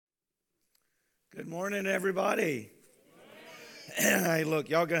Good morning, everybody. Hey, look,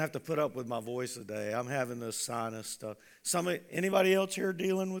 y'all gonna have to put up with my voice today. I'm having this sinus stuff. Anybody else here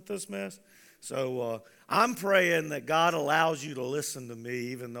dealing with this mess? So I'm praying that God allows you to listen to me,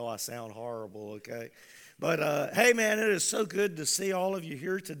 even though I sound horrible. Okay, but hey, man, it is so good to see all of you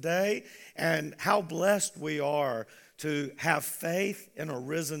here today, and how blessed we are to have faith in a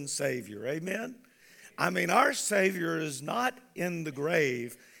risen Savior. Amen. I mean, our Savior is not in the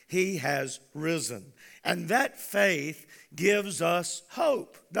grave. He has risen. And that faith gives us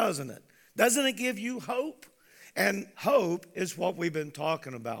hope, doesn't it? Doesn't it give you hope? And hope is what we've been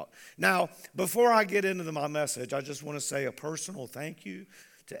talking about. Now, before I get into my message, I just want to say a personal thank you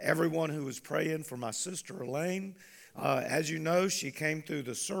to everyone who was praying for my sister Elaine. As you know, she came through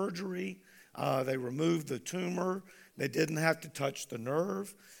the surgery. They removed the tumor. They didn't have to touch the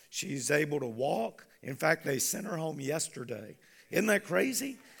nerve. She's able to walk. In fact, they sent her home yesterday. Isn't that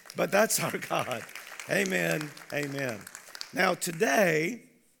crazy? But that's our God. Amen. Amen. Now, today,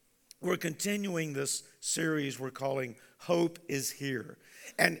 we're continuing this series we're calling Hope is Here.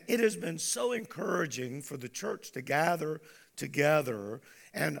 And it has been so encouraging for the church to gather together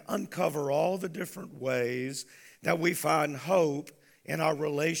and uncover all the different ways that we find hope in our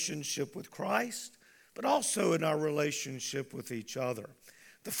relationship with Christ, but also in our relationship with each other.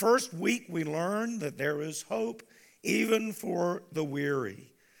 The first week, we learned that there is hope even for the weary.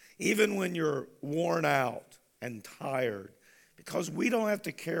 Even when you're worn out and tired, because we don't have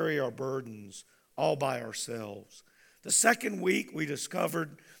to carry our burdens all by ourselves. The second week, we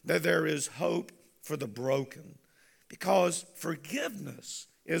discovered that there is hope for the broken, because forgiveness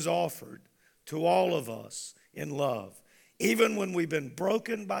is offered to all of us in love. Even when we've been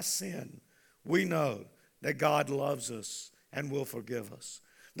broken by sin, we know that God loves us and will forgive us.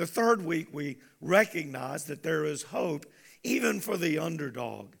 The third week, we recognize that there is hope even for the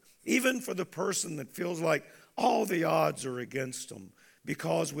underdog. Even for the person that feels like all the odds are against them,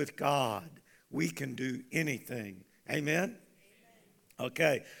 because with God, we can do anything. Amen?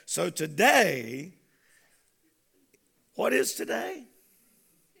 Okay, so today, what is today?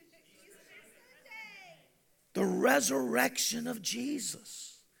 The resurrection of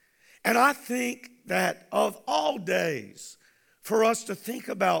Jesus. And I think that of all days, for us to think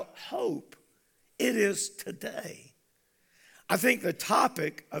about hope, it is today. I think the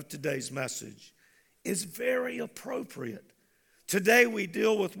topic of today's message is very appropriate. Today we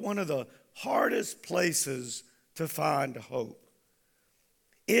deal with one of the hardest places to find hope.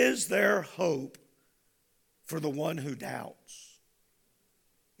 Is there hope for the one who doubts?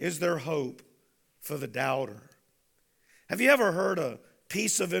 Is there hope for the doubter? Have you ever heard a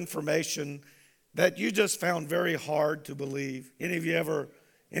piece of information that you just found very hard to believe? Any of you ever,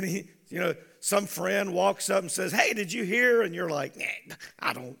 some friend walks up and says, "Hey, did you hear?" And you're like,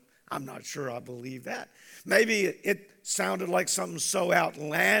 I'm not sure I believe that. Maybe it sounded like something so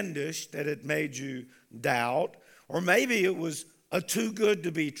outlandish that it made you doubt. Or maybe it was a too good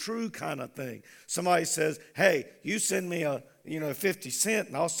to be true kind of thing. Somebody says, "Hey, you send me 50 cents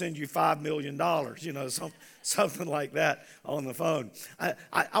and I'll send you $5 million, something like that on the phone.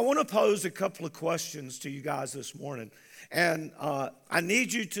 I want to pose a couple of questions to you guys this morning. And I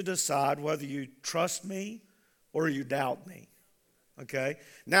need you to decide whether you trust me or you doubt me, okay?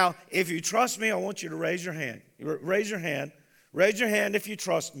 Now, if you trust me, I want you to raise your hand. Raise your hand. Raise your hand if you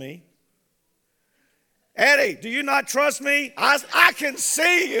trust me. Eddie, do you not trust me? I can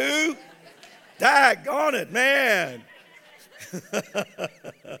see you. Daggone it, man.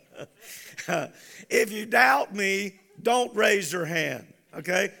 If you doubt me, don't raise your hand,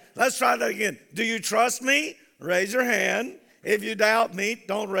 okay? Let's try that again. Do you trust me? Raise your hand. If you doubt me,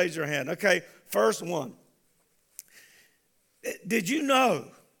 don't raise your hand. Okay, first one. Did you know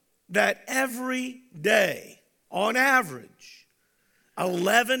that every day, on average,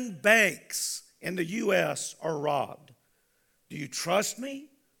 11 banks in the U.S. are robbed? Do you trust me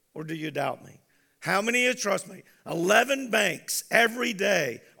or do you doubt me? How many of you trust me? 11 banks every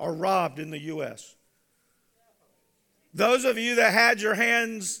day are robbed in the U.S. Those of you that had your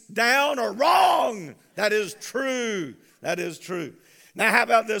hands down are wrong. That is true. That is true. Now, how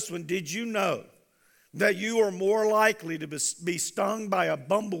about this one? Did you know that you are more likely to be stung by a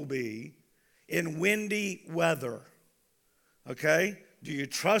bumblebee in windy weather? Okay? Do you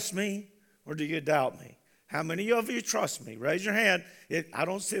trust me or do you doubt me? How many of you trust me? Raise your hand. I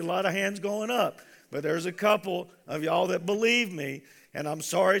don't see a lot of hands going up, but there's a couple of y'all that believe me, and I'm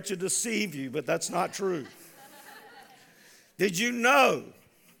sorry to deceive you, but that's not true. Did you know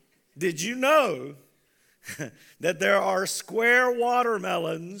that there are square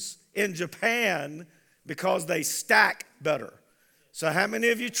watermelons in Japan because they stack better? So how many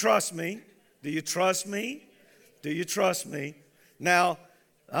of you trust me? Do you trust me? Do you trust me? Now,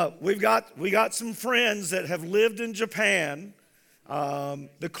 we got some friends that have lived in Japan.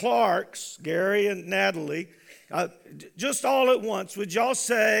 The Clarks, Gary and Natalie, just all at once, would y'all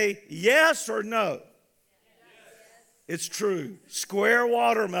say yes or no? Yes. It's true. Square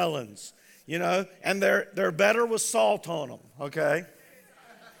watermelons, and they're better with salt on them, okay?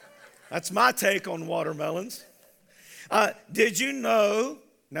 That's my take on watermelons. Did you know,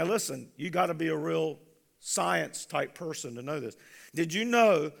 now listen, you got to be a real science type person to know this. Did you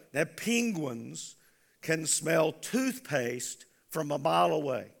know that penguins can smell toothpaste from a mile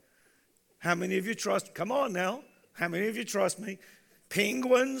away? How many of you trust? Come on now. How many of you trust me?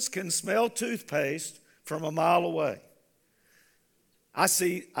 Penguins can smell toothpaste from a mile away. I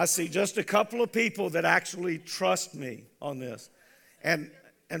see just a couple of people that actually trust me on this. And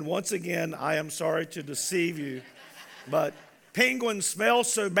once again, I am sorry to deceive you, but penguins smell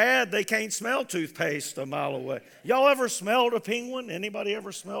so bad they can't smell toothpaste a mile away. Y'all ever smelled a penguin? Anybody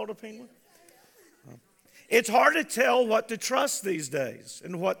ever smelled a penguin? It's hard to tell what to trust these days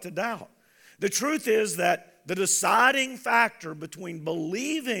and what to doubt. The truth is that the deciding factor between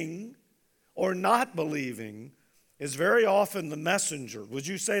believing or not believing is very often the messenger. Would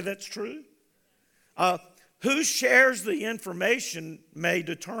you say that's true? Who shares the information may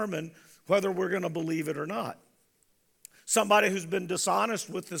determine whether we're going to believe it or not. Somebody who's been dishonest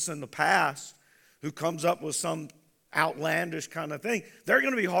with us in the past, who comes up with some outlandish kind of thing, they're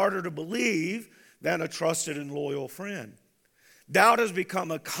going to be harder to believe than a trusted and loyal friend. Doubt has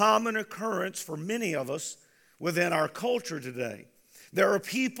become a common occurrence for many of us within our culture today. There are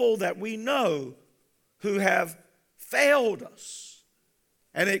people that we know who have failed us,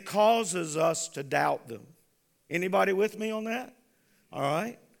 and it causes us to doubt them. Anybody with me on that? All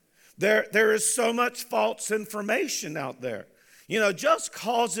right. There is so much false information out there. Just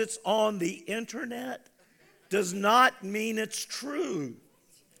because it's on the internet does not mean it's true.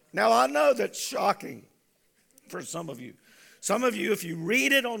 Now, I know that's shocking for some of you. Some of you, if you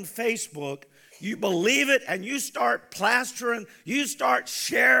read it on Facebook, you believe it and you start plastering, you start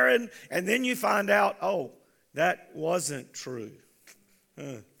sharing, and then you find out, oh, that wasn't true.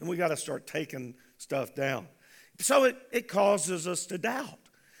 And we got to start taking stuff down. So it causes us to doubt.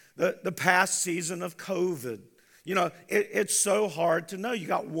 The past season of COVID, it's so hard to know. You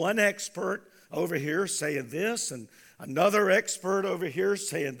got one expert over here saying this and another expert over here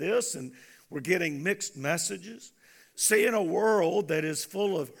saying this, and we're getting mixed messages. Seeing a world that is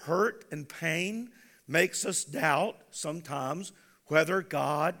full of hurt and pain makes us doubt sometimes whether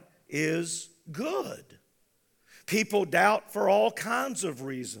God is good. People doubt for all kinds of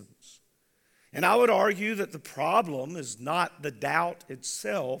reasons. And I would argue that the problem is not the doubt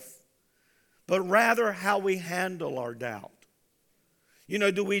itself, but rather how we handle our doubt.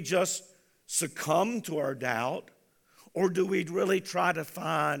 Do we just succumb to our doubt, or do we really try to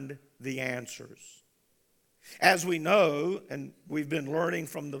find the answers? As we know, and we've been learning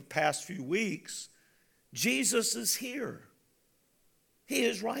from the past few weeks, Jesus is here. He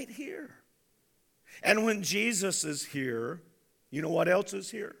is right here. And when Jesus is here, you know what else is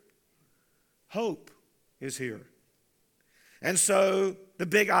here? Hope is here. And so the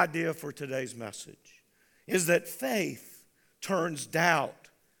big idea for today's message is that faith turns doubt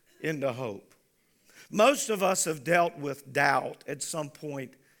into hope. Most of us have dealt with doubt at some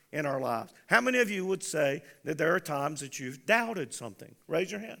point in our lives. How many of you would say that there are times that you've doubted something? Raise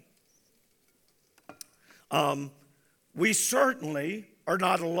your hand. We certainly are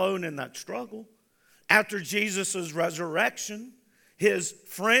not alone in that struggle. After Jesus' resurrection, his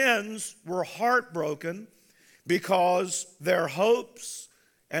friends were heartbroken because their hopes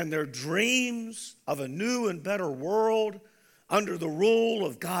and their dreams of a new and better world under the rule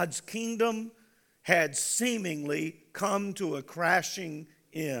of God's kingdom had seemingly come to a crashing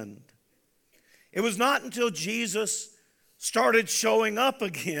end. It was not until Jesus started showing up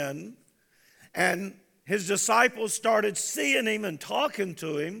again and his disciples started seeing him and talking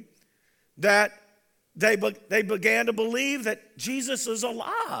to him that they began to believe that Jesus is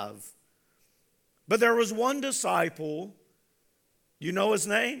alive. But there was one disciple, you know his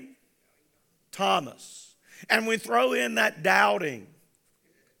name? Thomas. And we throw in that doubting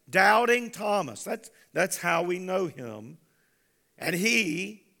Thomas. That's how we know him. And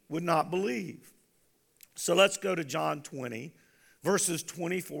he would not believe. So let's go to John 20, verses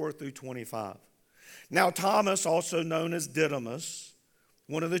 24 through 25. Now Thomas, also known as Didymus,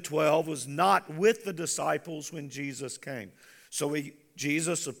 one of the 12, was not with the disciples when Jesus came. So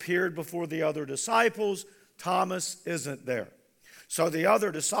Jesus appeared before the other disciples. Thomas isn't there. So the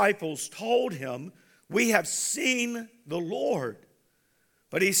other disciples told him, "We have seen the Lord."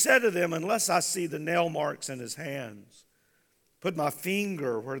 But he said to them, unless I see the nail marks in his hands, put my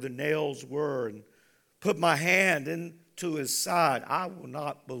finger where the nails were, and put my hand into his side, I will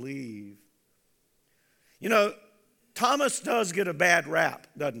not believe. You know, Thomas does get a bad rap,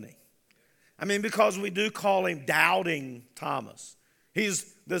 doesn't he? I mean, because we do call him Doubting Thomas.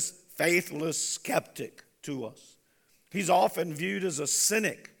 He's this faithless skeptic to us. He's often viewed as a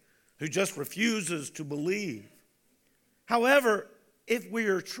cynic who just refuses to believe. However, if we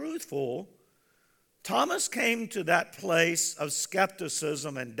are truthful, Thomas came to that place of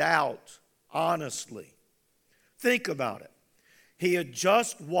skepticism and doubt honestly. Think about it. He had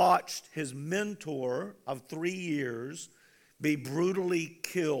just watched his mentor of 3 years be brutally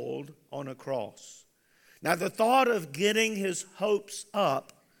killed on a cross. Now, the thought of getting his hopes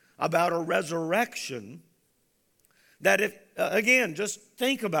up about a resurrection, that if, again, just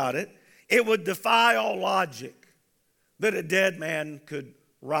think about it, it would defy all logic that a dead man could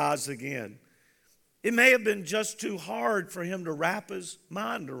rise again. It may have been just too hard for him to wrap his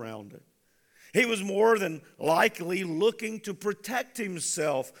mind around it. He was more than likely looking to protect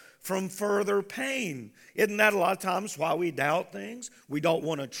himself from further pain. Isn't that a lot of times why we doubt things? We don't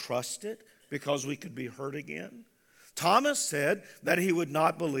want to trust it because we could be hurt again. Thomas said that he would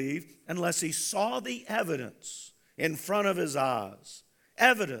not believe unless he saw the evidence in front of his eyes,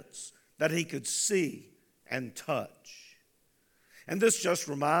 evidence that he could see and touch. And this just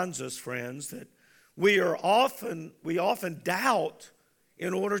reminds us, friends, that we often doubt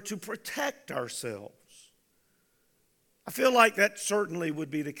in order to protect ourselves. I feel like that certainly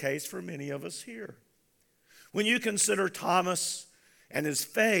would be the case for many of us here. When you consider Thomas and his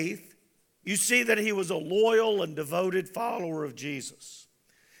faith, you see that he was a loyal and devoted follower of Jesus.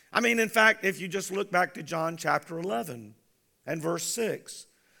 I mean, in fact, if you just look back to John chapter 11 and verse 6,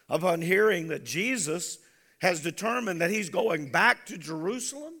 upon hearing that Jesus has determined that he's going back to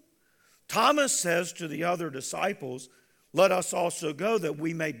Jerusalem, Thomas says to the other disciples, let us also go that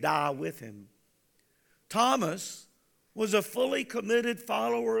we may die with him. Thomas was a fully committed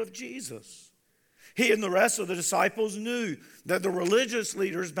follower of Jesus. He and the rest of the disciples knew that the religious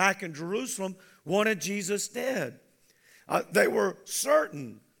leaders back in Jerusalem wanted Jesus dead. They were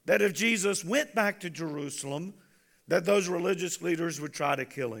certain that if Jesus went back to Jerusalem, that those religious leaders would try to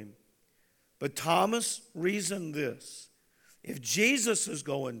kill him. But Thomas reasoned this: if Jesus is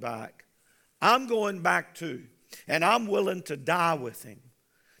going back, I'm going back too, and I'm willing to die with him.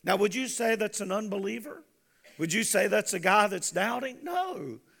 Now, would you say that's an unbeliever? Would you say that's a guy that's doubting?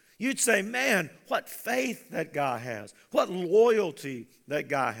 No. You'd say, man, what faith that guy has, what loyalty that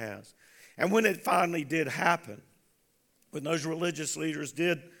guy has. And when it finally did happen, when those religious leaders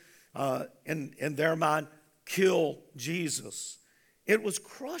did, in their mind, kill Jesus, it was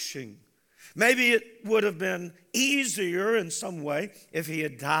crushing. Maybe it would have been easier in some way if he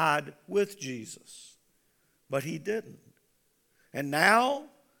had died with Jesus, but he didn't. And now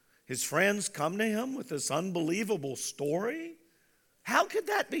his friends come to him with this unbelievable story. How could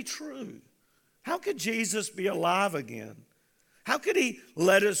that be true? How could Jesus be alive again? How could he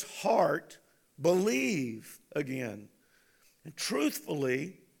let his heart believe again? And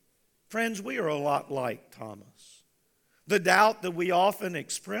truthfully, friends, we are a lot like Thomas. The doubt that we often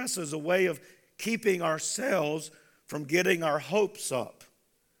express is a way of keeping ourselves from getting our hopes up,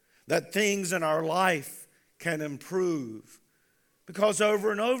 that things in our life can improve, because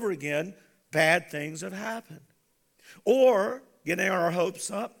over and over again, bad things have happened. Or getting our hopes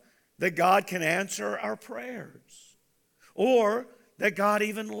up that God can answer our prayers, or that God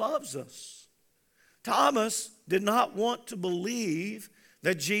even loves us. Thomas did not want to believe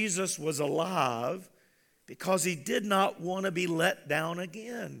that Jesus was alive because he did not want to be let down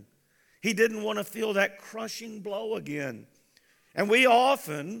again. He didn't want to feel that crushing blow again. And we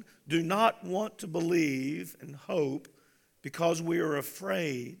often do not want to believe and hope because we are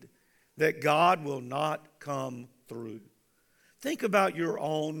afraid that God will not come through. Think about your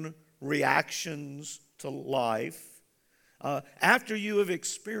own reactions to life after you have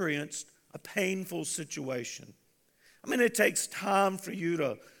experienced a painful situation. I mean, it takes time for you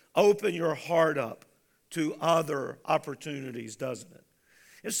to open your heart up to other opportunities, doesn't it?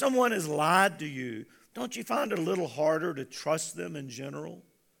 If someone has lied to you, don't you find it a little harder to trust them in general?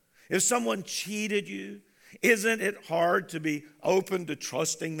 If someone cheated you, isn't it hard to be open to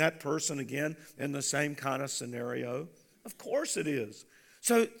trusting that person again in the same kind of scenario? Of course it is.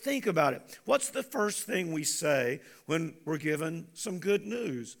 So think about it. What's the first thing we say when we're given some good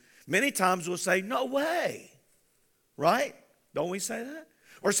news? Many times we'll say, no way, right? Don't we say that?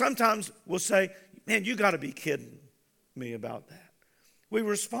 Or sometimes we'll say, man, you got to be kidding me about that. We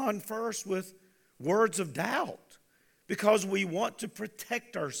respond first with words of doubt. because we want to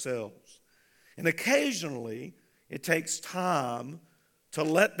protect ourselves. And occasionally, it takes time to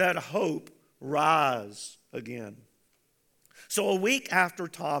let that hope rise again. So a week after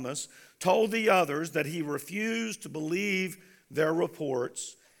Thomas told the others that he refused to believe their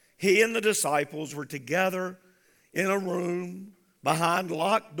reports, he and the disciples were together in a room behind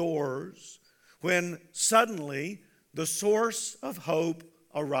locked doors when suddenly the source of hope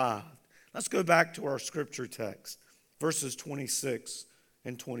arrived. Let's go back to our scripture text, verses 26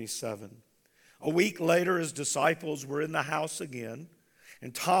 and 27. A week later, his disciples were in the house again,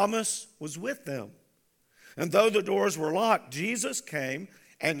 and Thomas was with them. And though the doors were locked, Jesus came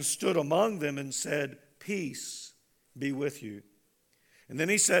and stood among them and said, "Peace be with you." And then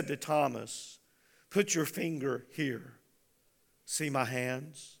he said to Thomas, "Put your finger here. See my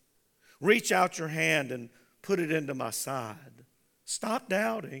hands? Reach out your hand and put it into my side. Stop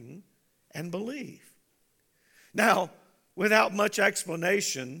doubting and believe." Now, without much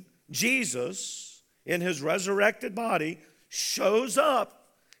explanation, Jesus, in his resurrected body, shows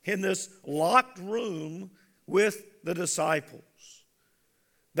up in this locked room with the disciples.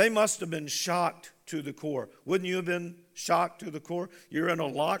 They must have been shocked to the core. Wouldn't you have been shocked to the core? You're in a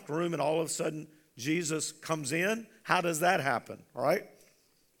locked room and all of a sudden Jesus comes in. How does that happen? All right?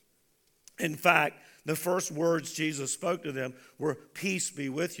 In fact, the first words Jesus spoke to them were, "Peace be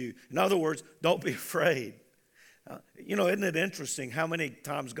with you." In other words, don't be afraid. Isn't it interesting how many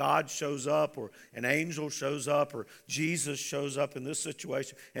times God shows up or an angel shows up or Jesus shows up in this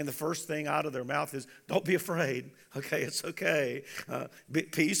situation and the first thing out of their mouth is, "Don't be afraid. Okay, it's okay.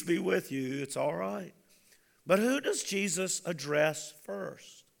 Peace be with you. It's all right." But who does Jesus address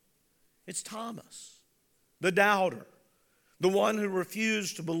first? It's Thomas, the doubter, the one who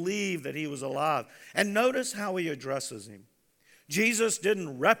refused to believe that he was alive. And notice how he addresses him. Jesus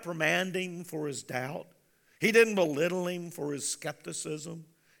didn't reprimand him for his doubt. He didn't belittle him for his skepticism.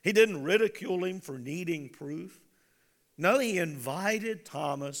 He didn't ridicule him for needing proof. No, he invited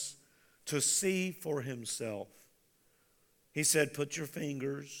Thomas to see for himself. He said, "Put your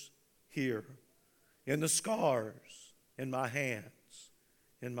fingers here, in the scars, in my hands,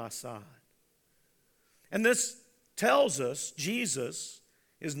 in my side." And this tells us Jesus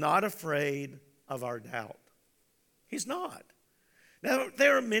is not afraid of our doubt. He's not. Now,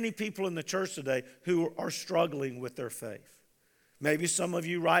 there are many people in the church today who are struggling with their faith. Maybe some of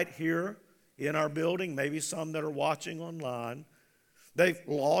you right here in our building, maybe some that are watching online, they've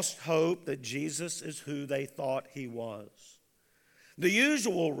lost hope that Jesus is who they thought he was. The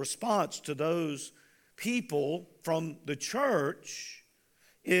usual response to those people from the church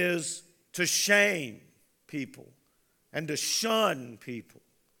is to shame people and to shun people.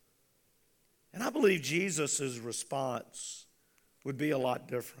 And I believe Jesus' response would be a lot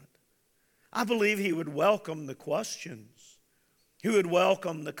different. I believe he would welcome the questions. He would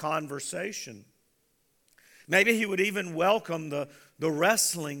welcome the conversation. Maybe he would even welcome the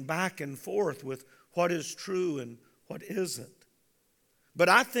wrestling back and forth with what is true and what isn't. But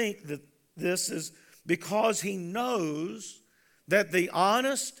I think that this is because he knows that the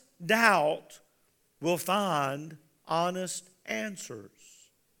honest doubt will find honest answers.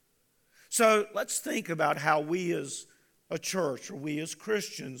 So let's think about how we as a church or we as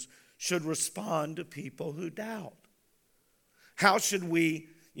Christians should respond to people who doubt. How should we,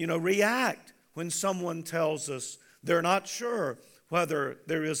 react when someone tells us they're not sure whether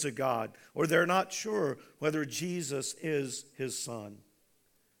there is a God or they're not sure whether Jesus is his son?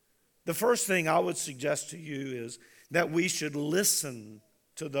 The first thing I would suggest to you is that we should listen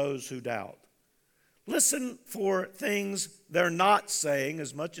to those who doubt. Listen for things they're not saying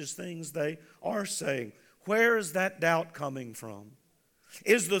as much as things they are saying. Where is that doubt coming from?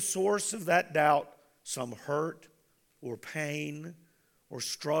 Is the source of that doubt some hurt or pain or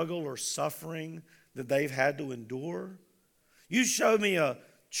struggle or suffering that they've had to endure? You show me a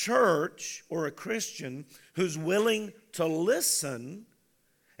church or a Christian who's willing to listen,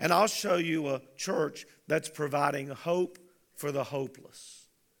 and I'll show you a church that's providing hope for the hopeless.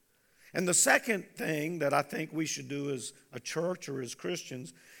 And the second thing that I think we should do as a church or as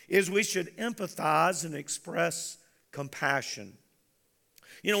Christians is we should empathize and express compassion.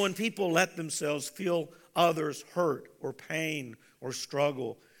 When people let themselves feel others hurt or pain or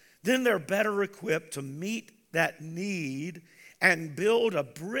struggle, then they're better equipped to meet that need and build a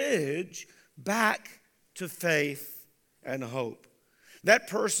bridge back to faith and hope. That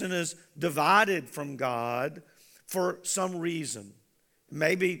person is divided from God for some reason.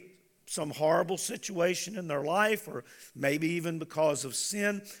 Maybe some horrible situation in their life, or maybe even because of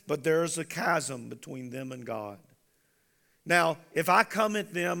sin, but there's a chasm between them and God. Now, if I come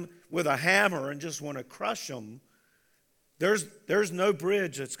at them with a hammer and just want to crush them, there's no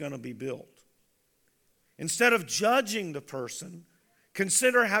bridge that's going to be built. Instead of judging the person,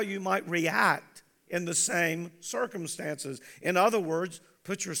 consider how you might react in the same circumstances. In other words,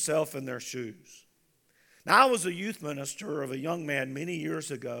 put yourself in their shoes. Now, I was a youth minister of a young man many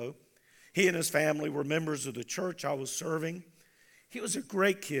years ago. He and his family were members of the church I was serving. He was a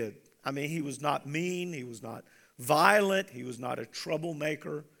great kid. I mean, he was not mean. He was not violent. He was not a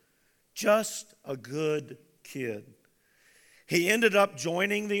troublemaker. Just a good kid. He ended up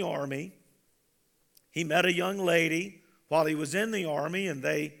joining the army. He met a young lady while he was in the army, and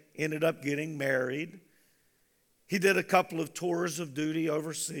they ended up getting married. He did a couple of tours of duty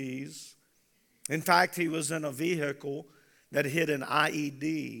overseas. In fact, he was in a vehicle that hit an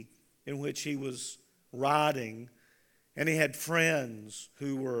IED in which he was riding, and he had friends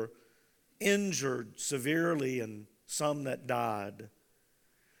who were injured severely and some that died.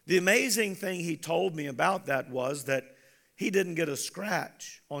 The amazing thing he told me about that was that he didn't get a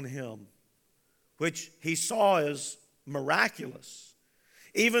scratch on him, which he saw as miraculous,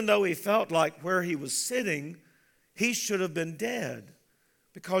 even though he felt like where he was sitting, he should have been dead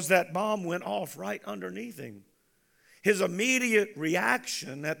because that bomb went off right underneath him. His immediate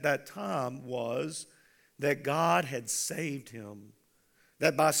reaction at that time was that God had saved him,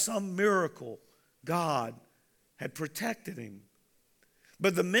 that by some miracle, God had protected him.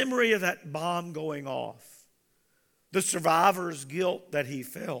 But the memory of that bomb going off, the survivor's guilt that he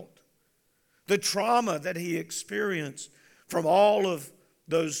felt, the trauma that he experienced from all of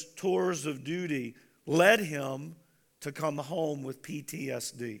those tours of duty led him to come home with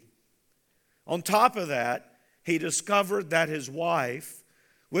PTSD. On top of that, he discovered that his wife,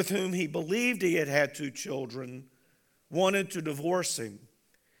 with whom he believed he had had 2 children, wanted to divorce him.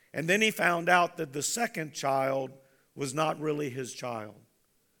 And then he found out that the second child was not really his child.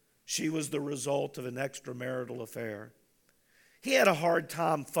 She was the result of an extramarital affair. He had a hard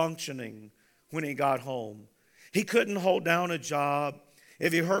time functioning when he got home. He couldn't hold down a job.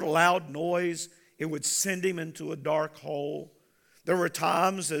 If he heard a loud noise, it would send him into a dark hole. There were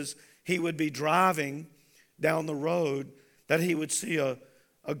times as he would be driving down the road that he would see a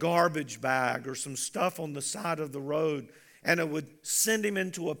garbage bag or some stuff on the side of the road, and it would send him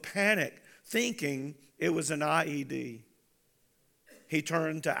into a panic, thinking it was an IED. He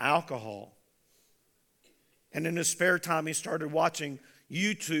turned to alcohol. And in his spare time, he started watching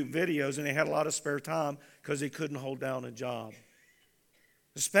YouTube videos, and he had a lot of spare time because he couldn't hold down a job.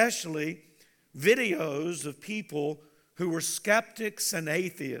 Especially videos of people who were skeptics and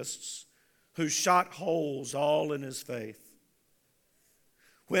atheists who shot holes all in his faith.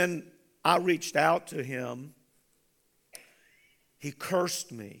 When I reached out to him, he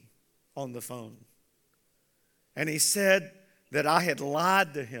cursed me on the phone. And he said that I had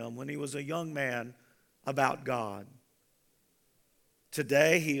lied to him when he was a young man about God.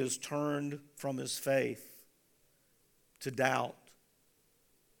 Today he has turned from his faith to doubt.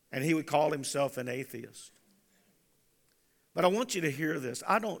 And he would call himself an atheist. But I want you to hear this.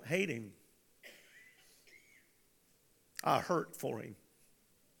 I don't hate him. I hurt for him.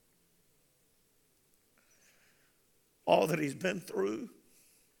 All that he's been through,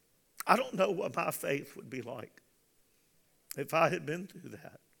 I don't know what my faith would be like if I had been through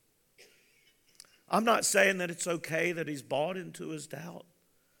that. I'm not saying that it's okay that he's bought into his doubt.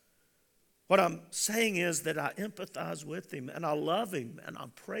 What I'm saying is that I empathize with him and I love him and I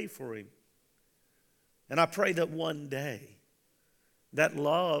pray for him. And I pray that one day that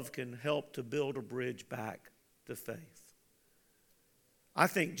love can help to build a bridge back to faith. I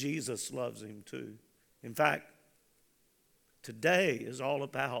think Jesus loves him too. In fact, today is all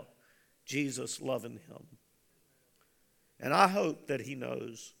about Jesus loving him. And I hope that he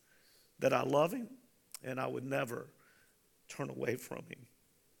knows that I love him and I would never turn away from him.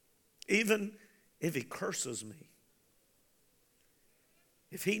 Even if he curses me.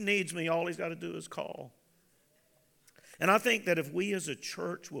 If he needs me, all he's got to do is call. And I think that if we as a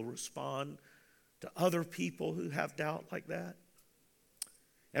church will respond to other people who have doubt like that,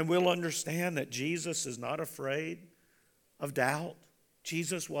 and we'll understand that Jesus is not afraid of doubt.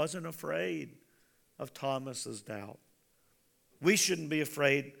 Jesus wasn't afraid of Thomas's doubt. We shouldn't be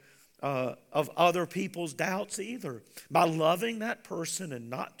afraid of other people's doubts either. By loving that person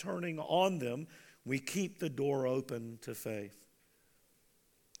and not turning on them, we keep the door open to faith.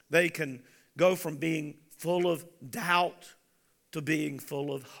 They can go from being full of doubt to being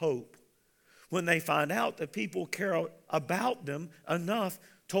full of hope when they find out that people care about them enough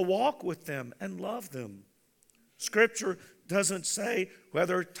to walk with them and love them. Scripture doesn't say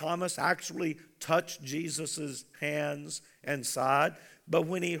whether Thomas actually touched Jesus' hands and side, but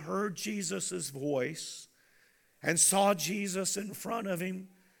when he heard Jesus' voice and saw Jesus in front of him,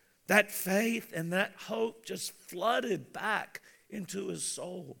 that faith and that hope just flooded back into his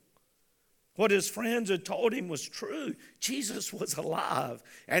soul. What his friends had told him was true. Jesus was alive,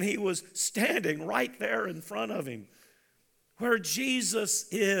 and he was standing right there in front of him. Where Jesus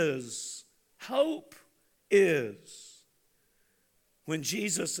is, hope is. When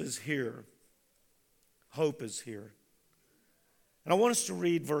Jesus is here, hope is here. And I want us to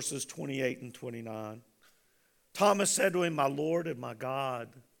read verses 28 and 29. Thomas said to him, "My Lord and my God."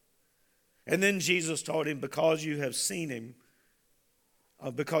 And then Jesus told him, because you have seen him,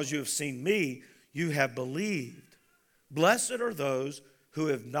 because you have seen me, you have believed. Blessed are those who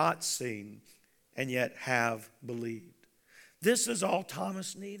have not seen and yet have believed. This is all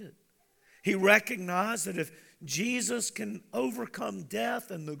Thomas needed. He recognized that if Jesus can overcome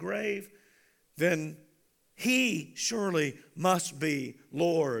death and the grave, then he surely must be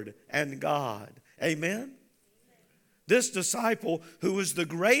Lord and God. Amen? This disciple, who was the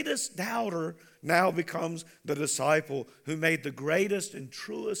greatest doubter, now becomes the disciple who made the greatest and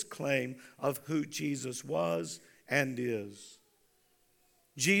truest claim of who Jesus was and is.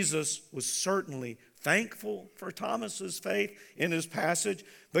 Jesus was certainly thankful for Thomas's faith in his passage,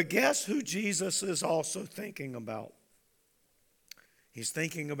 but guess who Jesus is also thinking about? He's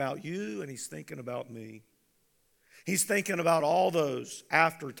thinking about you, and he's thinking about me. He's thinking about all those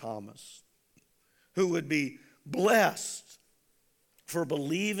after Thomas who would be blessed for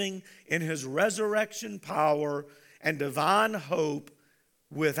believing in his resurrection power and divine hope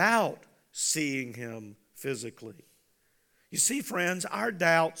without seeing him physically. You see, friends, our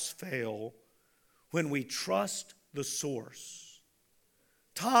doubts fail when we trust the source.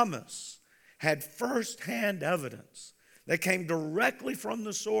 Thomas had firsthand evidence that came directly from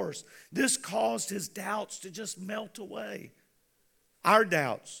the source. This caused his doubts to just melt away. Our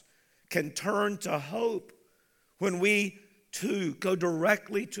doubts can turn to hope when we too go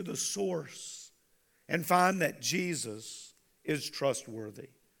directly to the source and find that Jesus is trustworthy.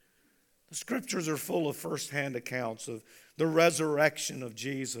 The scriptures are full of firsthand accounts of the resurrection of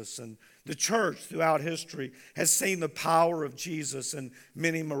Jesus, and the church throughout history has seen the power of Jesus in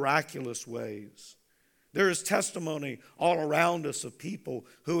many miraculous ways. There is testimony all around us of people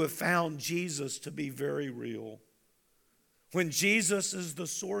who have found Jesus to be very real. When Jesus is the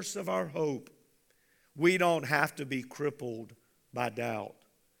source of our hope, we don't have to be crippled by doubt.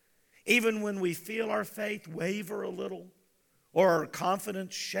 Even when we feel our faith waver a little or our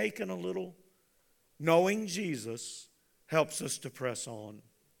confidence shaken a little, knowing Jesus helps us to press on.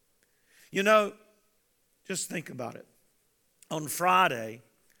 You know, just think about it. On Friday,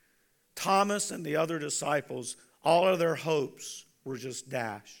 Thomas and the other disciples, all of their hopes were just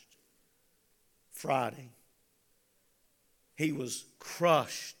dashed. Friday, he was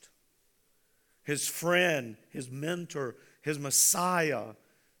crushed. His friend, his mentor, his Messiah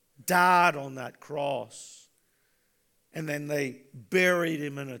died on that cross. And then they buried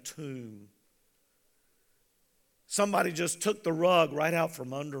him in a tomb. Somebody just took the rug right out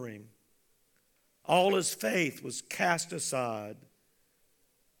from under him. All his faith was cast aside.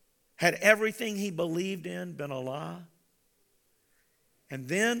 Had everything he believed in been a lie? And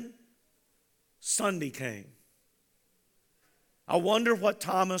then Sunday came. I wonder what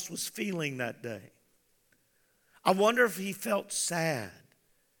Thomas was feeling that day. I wonder if he felt sad.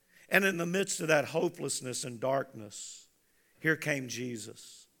 And in the midst of that hopelessness and darkness, here came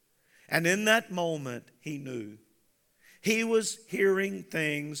Jesus. And in that moment, he knew. He was hearing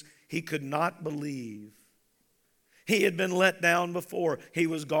things he could not believe. He had been let down before. He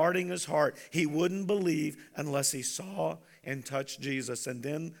was guarding his heart. He wouldn't believe unless he saw and touched Jesus. And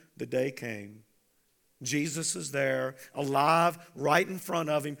then the day came. Jesus is there, alive, right in front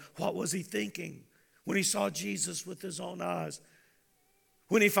of him. What was he thinking when he saw Jesus with his own eyes?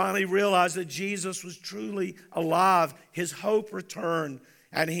 When he finally realized that Jesus was truly alive, his hope returned,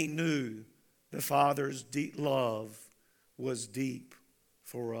 and he knew the Father's deep love was deep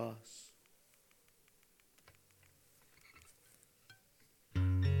for us.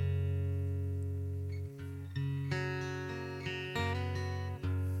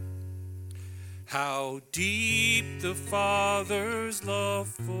 How deep the Father's love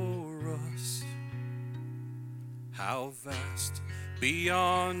for us, how vast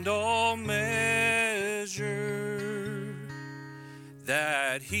beyond all measure,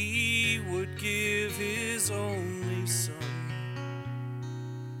 that he would give his only Son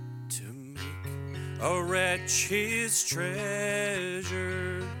to make a wretch his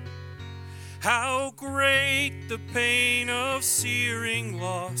treasure. How great the pain of searing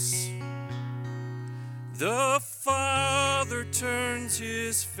loss, the Father turns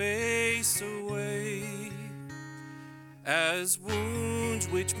his face away as wounds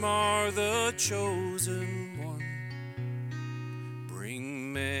which mar the chosen one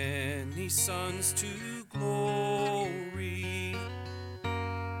bring many sons to glory.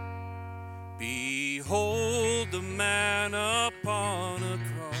 Behold the man upon a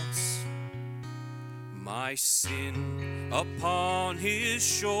cross, my sin upon his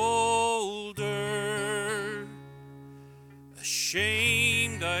shoulder.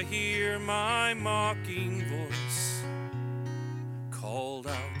 Ashamed I hear my mocking voice called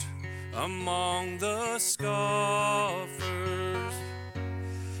out among the scoffers.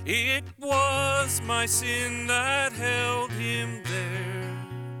 It was my sin that held him there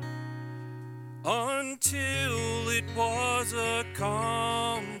until it was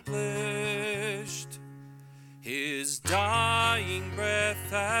accomplished. His dying breath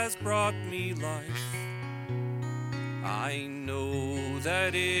has brought me life. I know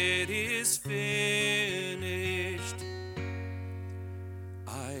that it is finished.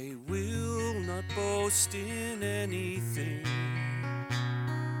 I will not boast in anything.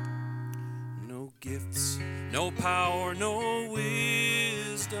 No gifts, no power, no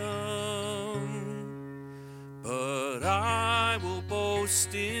wisdom. But I will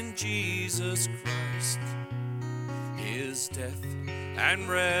boast in Jesus Christ, his death and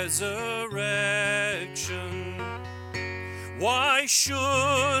resurrection. Why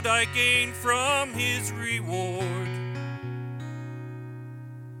should I gain from his reward?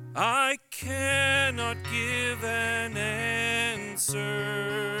 I cannot give an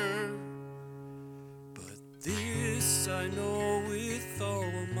answer, but this I know with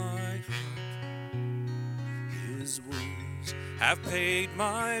all my heart: his wounds have paid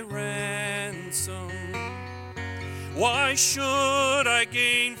my ransom. Why should I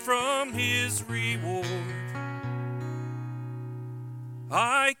gain from his reward?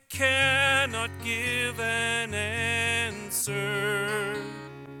 I cannot give an answer,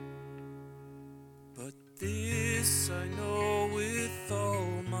 but this I know with all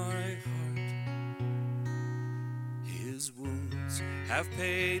my heart: his wounds have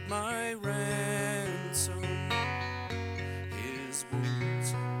paid my ransom. His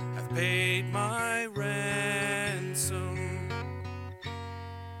wounds have paid my ransom.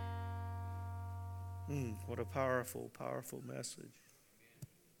 What a powerful, powerful message.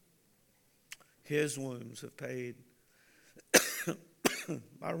 His wounds have paid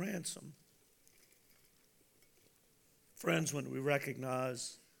my ransom. Friends, when we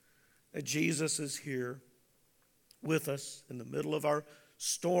recognize that Jesus is here with us in the middle of our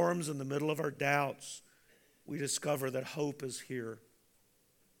storms, in the middle of our doubts, we discover that hope is here.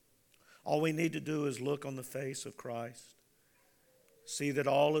 All we need to do is look on the face of Christ, see that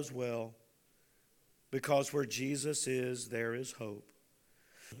all is well, because where Jesus is, there is hope.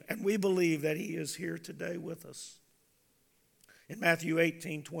 And we believe that he is here today with us. In Matthew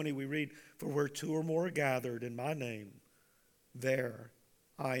 18:20, we read, "For where two or more are gathered in my name, there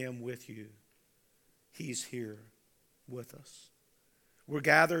I am with you." He's here with us. We're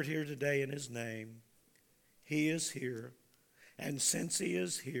gathered here today in his name. He is here. And since he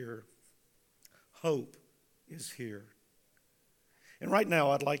is here, hope is here. And right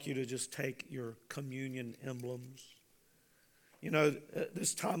now, I'd like you to just take your communion emblems. You know,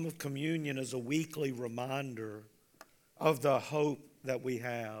 this time of communion is a weekly reminder of the hope that we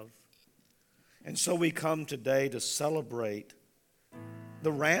have. And so we come today to celebrate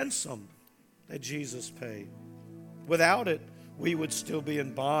the ransom that Jesus paid. Without it, we would still be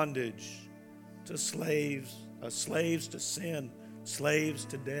in bondage to slaves to sin, slaves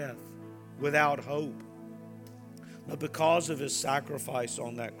to death, without hope. But because of his sacrifice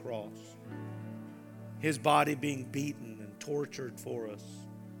on that cross, his body being beaten and tortured for us,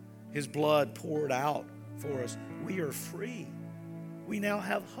 his blood poured out for us, we are free. We now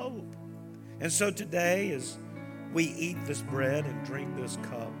have hope. And so today, as we eat this bread and drink this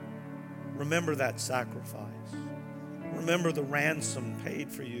cup, remember that sacrifice. Remember the ransom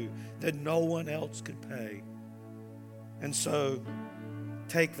paid for you that no one else could pay. And so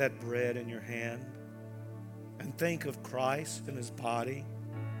take that bread in your hand and think of Christ and his body.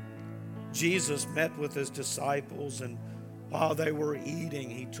 Jesus met with his disciples, and while they were eating,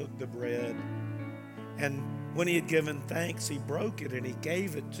 he took the bread. And when he had given thanks, he broke it and he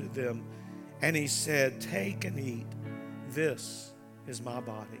gave it to them. And he said, "Take and eat. This is my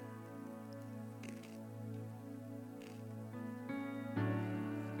body."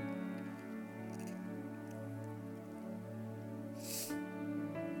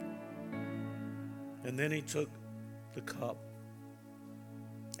 And then he took the cup.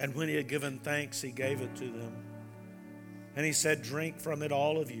 And when he had given thanks, he gave it to them. And he said, "Drink from it,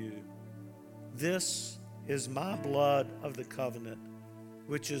 all of you. This is my blood of the covenant,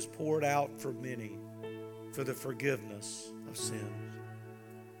 which is poured out for many for the forgiveness of sin.